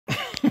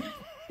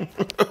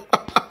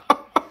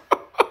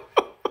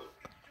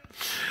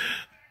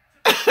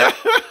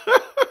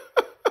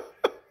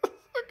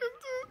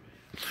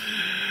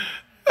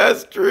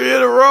That's 3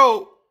 in a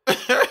row. Look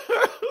at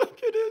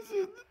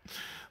this.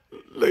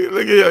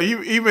 Look at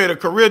him. He made a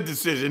career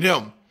decision,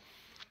 him.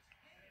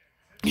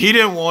 He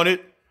didn't want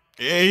it,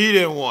 and he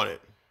didn't want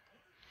it.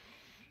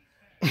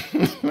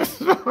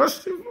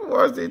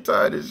 Why is they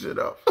tying this shit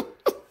up?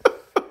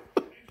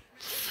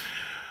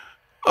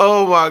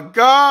 Oh, my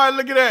God.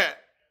 Look at that.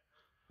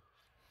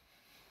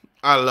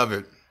 I love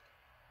it.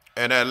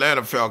 And the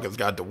Atlanta Falcons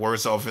got the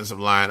worst offensive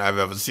line I've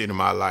ever seen in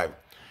my life.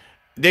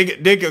 They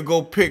could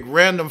go pick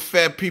random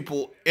fat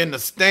people in the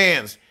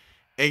stands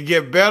and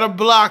get better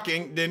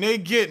blocking than they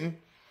getting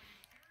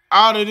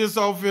out of this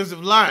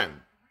offensive line.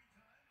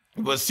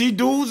 But see,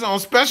 dudes on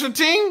special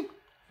team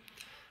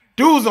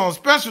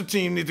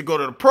need to go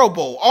to the Pro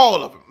Bowl.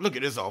 All of them. Look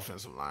at this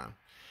offensive line.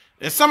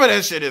 And some of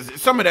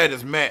that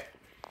is Matt.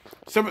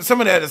 Some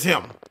of that is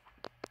him.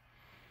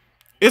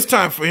 It's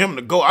time for him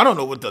to go. I don't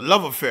know what the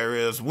love affair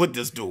is with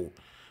this dude,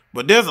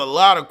 but there's a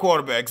lot of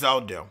quarterbacks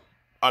out there.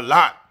 A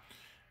lot.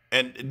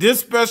 And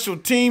this special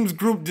teams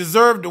group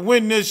deserve to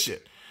win this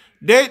shit.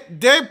 They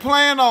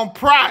playing on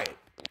pride.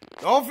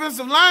 The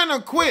offensive line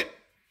will quit.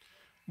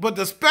 But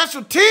the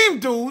special team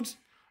dudes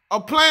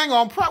are playing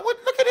on pride.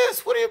 Look at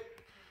this. What are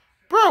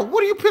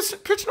you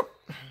pitching up?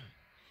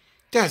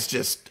 That's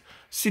just,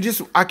 see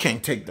this, I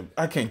can't take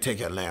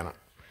Atlanta.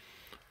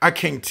 I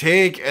can't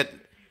take it.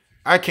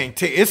 That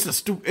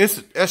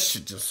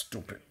shit just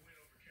stupid.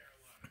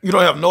 You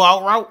don't have no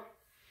out route.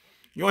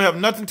 You don't have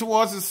nothing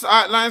towards the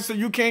sideline, so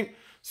you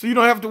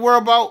don't have to worry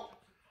about.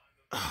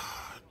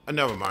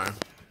 Never mind.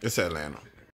 It's Atlanta.